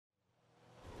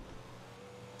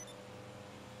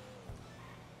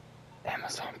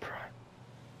Amazon Prime.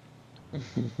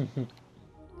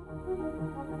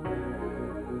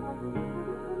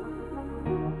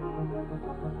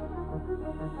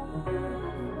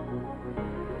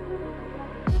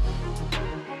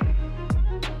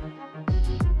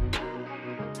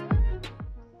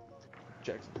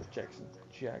 Jackson.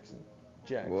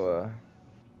 What?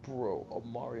 Bro, a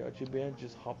mariachi band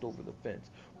just hopped over the fence.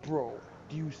 Bro,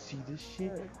 do you see this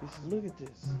shit? Look at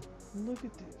this. Look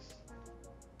at this.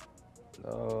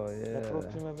 Oh La yeah.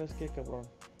 próxima vez que cabrón.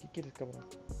 ¿Qué quieres, cabrón?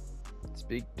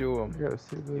 Speak to him. Go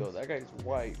see this. Yo, that guy's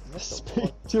white. What the Speak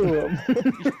fuck? to him.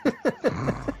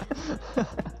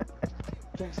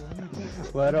 Jackson,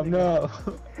 Let him know.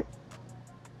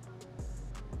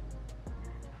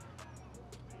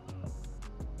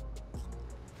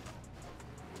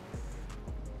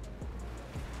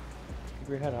 Keep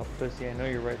your head up, pussy. I know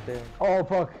you're right there. Oh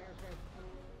fuck.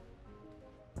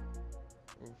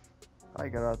 I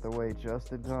got out the way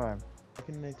just in time. Why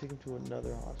can't I take him to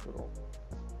another hospital?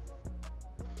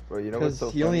 Bro, you know what's Because so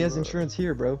he only funny, has bro? insurance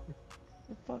here, bro.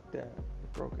 Well, fuck that.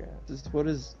 Broke ass. Just what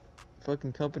his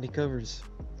fucking company covers.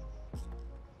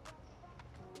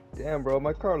 Damn, bro,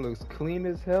 my car looks clean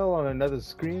as hell on another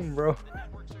screen, bro.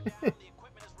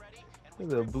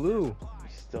 The blue. You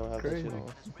still have that Crazy. shit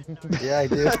on. Yeah, I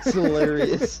do. That's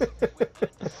hilarious.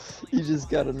 You just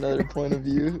got another point of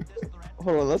view.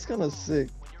 Hold on, that's kind of sick.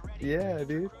 Yeah,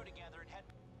 dude.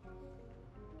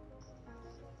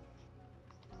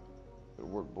 Good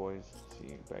work, boys. See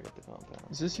you back at the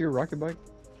compound. Is this your rocket bike?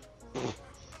 I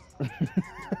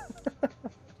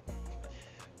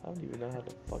don't even know how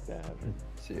the fuck that happened.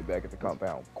 See you back at the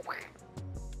compound.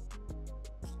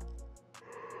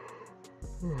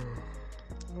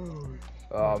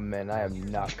 Oh man, I am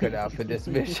not cut out for this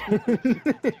mission.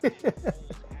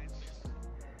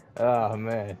 Oh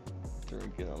man.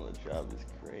 Drinking on the job is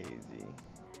crazy.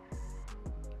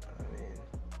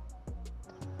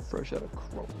 Fresh out of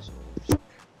chromosomes.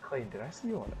 Clay, did I see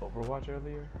you on Overwatch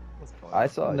earlier? What's going on? I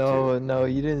saw it No, too. no,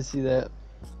 you didn't see that.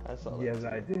 I saw that. Yes,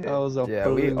 I did. That was a Yeah,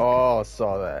 we fluke. all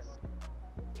saw that.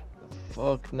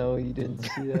 Fuck no, you didn't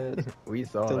see that. We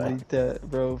saw that. Delete that,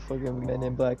 bro. Fucking Men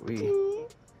in Black. We.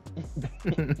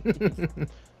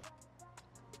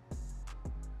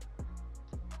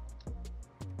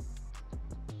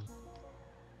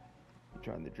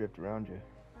 Trying to drift around you.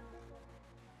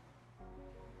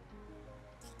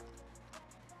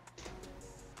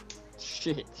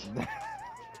 Shit.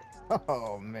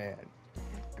 Oh man.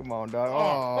 Come on, dog.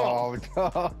 Oh,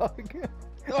 dog.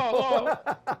 Oh,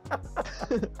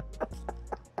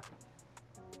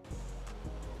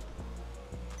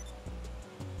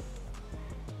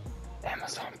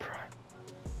 Amazon Prime.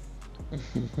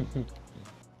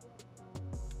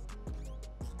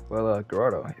 Well,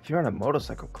 Gerardo, if you're on a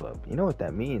motorcycle club, you know what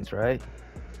that means, right?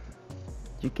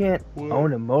 You can't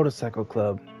own a motorcycle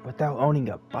club without owning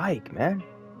a bike, man.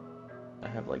 I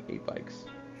have like 8 bikes.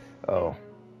 Oh.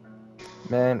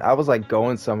 Man, I was like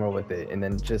going somewhere with it and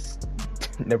then just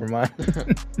never mind. I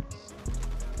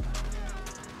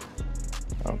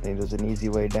don't think there's an easy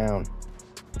way down.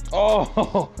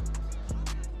 Oh!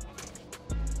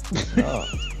 Oh.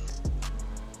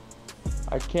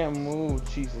 I can't move.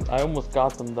 Jesus. I almost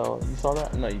got them though. You saw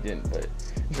that? No, you didn't, but.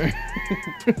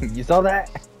 You saw that?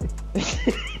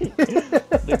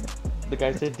 The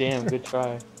guy said, damn, good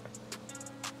try.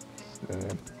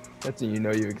 Man, that's when you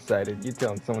know you're excited. You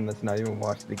telling someone that's not even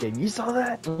watching the game, you saw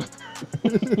that?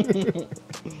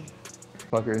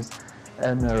 Fuckers.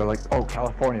 And they're like, oh,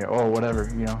 California, oh, whatever,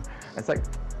 you know. It's like,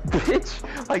 bitch,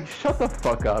 like, shut the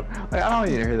fuck up. Like, I don't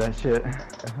need to hear that shit.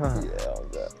 Uh-huh.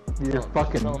 You're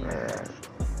fucking Tell 'em that.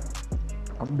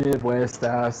 Midwest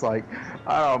ass, like,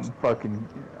 I don't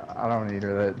need to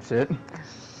hear that shit.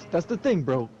 that's the thing,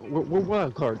 bro. We're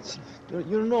wild cards. You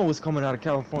don't know what's coming out of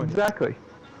California. Exactly.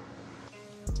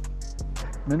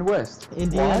 Midwest.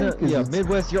 Indiana, Why? 'Cause yeah, it's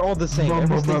Midwest, you're all the same.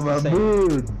 Every state's the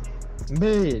same.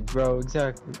 Mid, bro,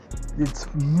 exactly. It's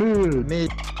mid.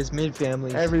 Mid is mid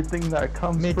families. Everything that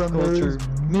comes Mid from there culture, is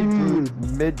mid food,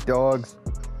 Mid dogs.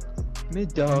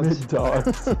 mid dogs. Mid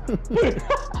dogs. This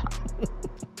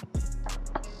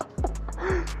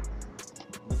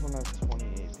one has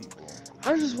 28 people.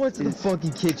 I just went to the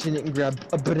fucking kitchen and grabbed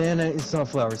a banana and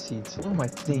sunflower seeds. What am I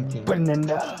thinking?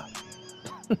 Banana.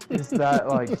 Is that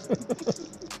like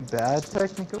bad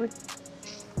technically?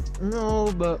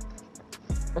 No, but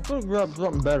I could have grabbed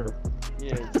something better.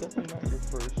 Yeah, it's definitely not your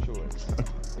first choice.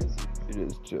 You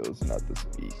just chose not to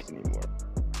speak anymore.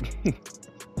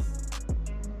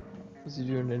 Was he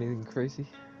doing anything crazy?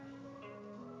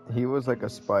 He was like a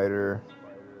spider,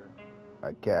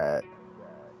 a cat,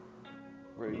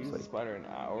 Bro, you It's used a like- spider an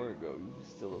hour ago. You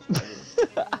still a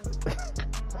spider.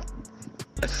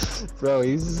 Bro,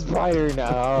 he's a spider an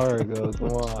hour ago. Come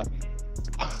on.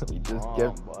 He just Come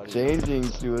kept on, buddy. changing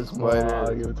to a Oh,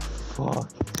 spider. you fuck.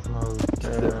 Oh, The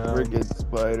damn. friggin'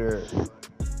 spider. Damn,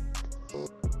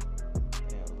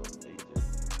 little laser.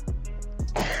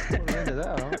 We're into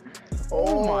that, huh?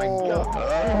 Oh my God.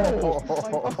 Oh.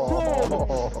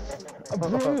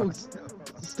 Bro,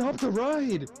 stop the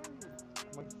ride.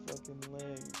 My fucking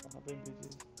leg. Hop in,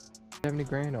 bitches. 70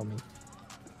 grand on me.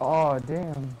 Oh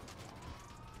damn.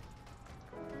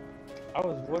 I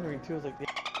was wondering too. I was like, they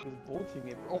was bolting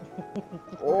it. Oh.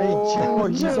 Oh,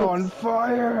 Hey, he's Jokes. on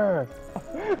fire!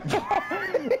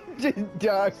 Just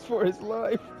dies for his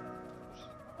life.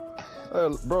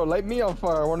 Bro, light me on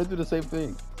fire. I want to do the same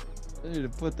thing. I need to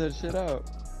put that shit out.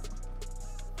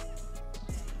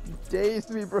 You dazed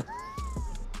me, bro.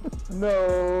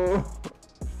 No.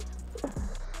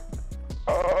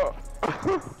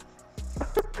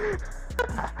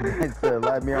 I said,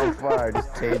 light me on fire.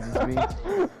 Just tases me.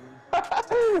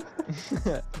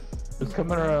 It's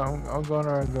coming around. I'm going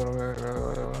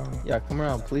around. Yeah, come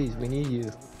around, please. We need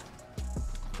you.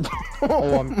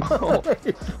 Oh, oh,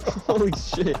 holy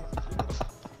shit.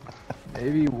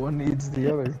 Maybe one needs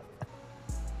the other.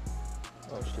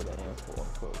 Oh shit, I am full on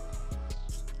coke.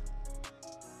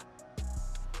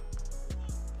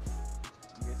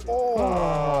 You guys say-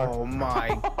 Oh my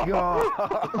god.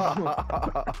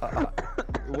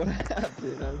 What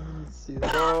happened? I didn't see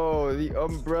that. Bro, the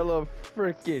umbrella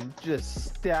freaking just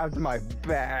stabbed my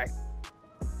back.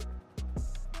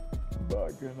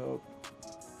 Backing up.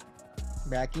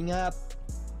 Backing up.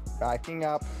 Backing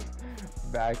up.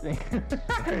 Backing.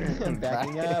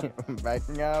 Backing up.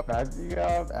 Backing up. Backing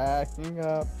up. Backing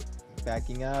up.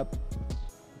 Backing up.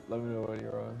 Let me know when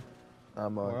you're on.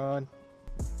 I'm We're on. on.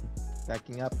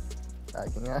 Backing up.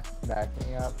 Backing up.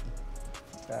 Backing up.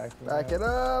 Backing Back up. it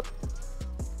up.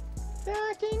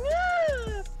 Backing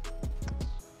up.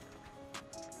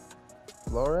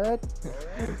 Florid.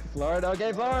 Florida,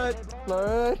 okay, Florida.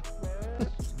 Florid.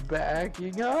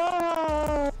 Backing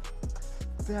up.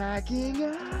 Backing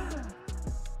up.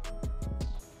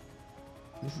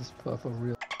 This is Puff a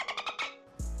real.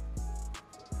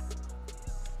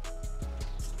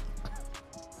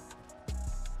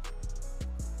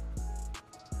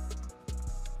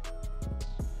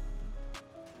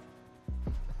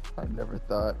 I never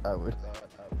thought I would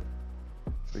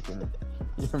freaking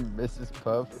hear Mrs.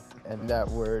 Puff and that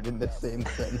word in the same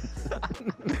sentence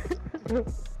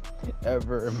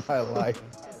ever in my life.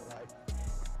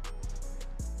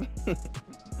 Just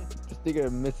thinking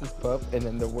of Mrs. Puff and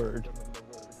then the word.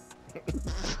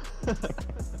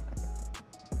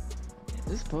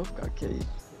 This Puff got cake.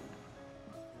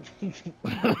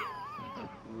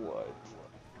 What?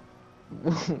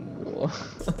 What?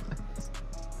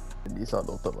 Hindi sa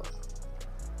adulto ba?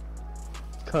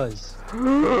 Cuz.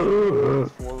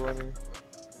 Forerunner?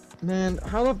 Man,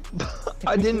 how the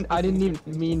I didn't even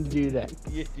mean to do that.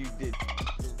 Yes, you did.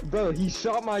 Bro, he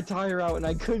shot my tire out and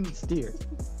I couldn't steer.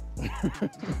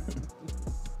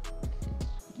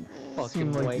 Fucking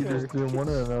Seemed like you wanker. just didn't want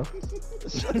to enough.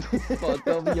 Shut the fuck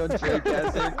up, yo Drake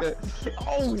ass haircut.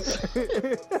 Oh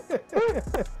shit!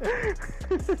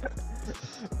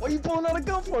 What are you pulling out a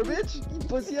gun for, bitch? You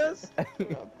pussy ass? I'm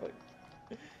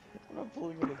not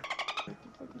pulling it.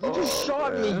 You just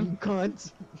shot me, man. you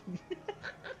cunt.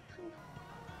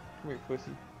 Come here,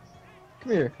 pussy.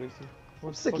 Come here. Pussy. I'm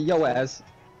Want the sick of fucking yo smoke? ass.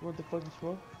 Want the fucking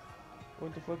smoke?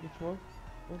 Want the fucking smoke?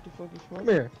 Want the fucking smoke? Come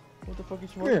here. Want the fucking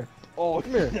smoke? Come here. Oh,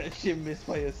 Come here. that shit missed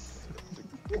by a.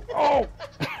 Oh!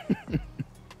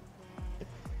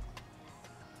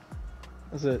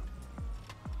 That's it.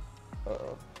 Uh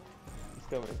oh. He's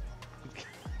coming.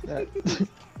 That. He's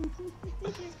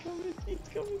coming. He's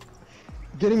coming.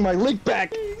 Getting my link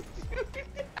back.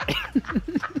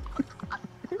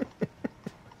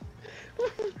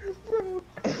 Bro,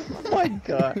 Oh my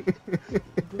god.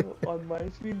 bro, on my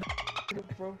screen,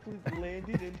 abruptly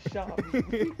landed and shot me.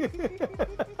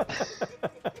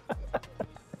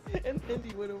 And then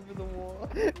he went over the wall.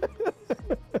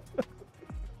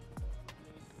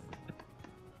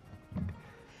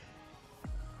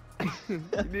 You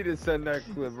need to send that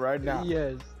clip right now.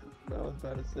 Yes. I was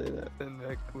about to say that. Send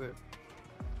that clip.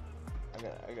 I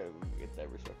gotta get that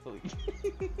respectfully.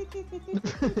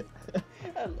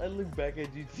 I look back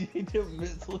at GTA, the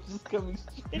missile just coming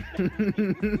straight.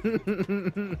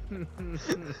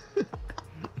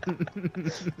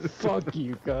 Fuck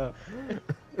you, cop.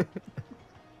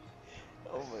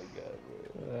 Oh my god,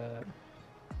 bro.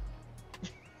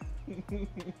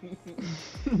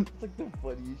 It's like the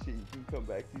funniest shit you can come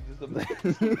back to. Just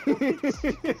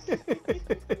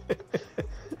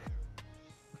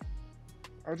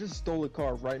I just stole a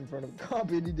car right in front of a cop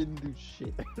and he didn't do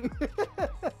shit.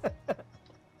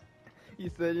 He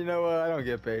said, you know what? I don't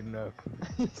get paid enough.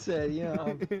 He said, you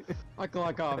know, I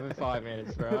clock off in 5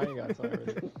 minutes, bro. I ain't got time for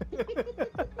this.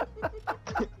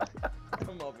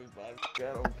 I'm up in 5. I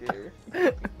don't care.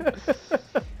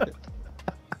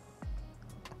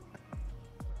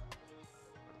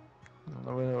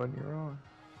 Let me know when you're on.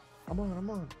 I'm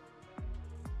on.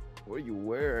 What are you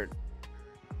wearing?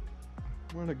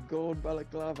 I'm wearing a gold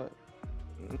balaclava.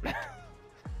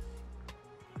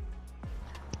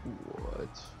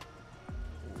 What?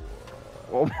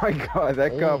 Oh my god,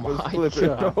 that Oh cop was my flipping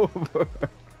God. over.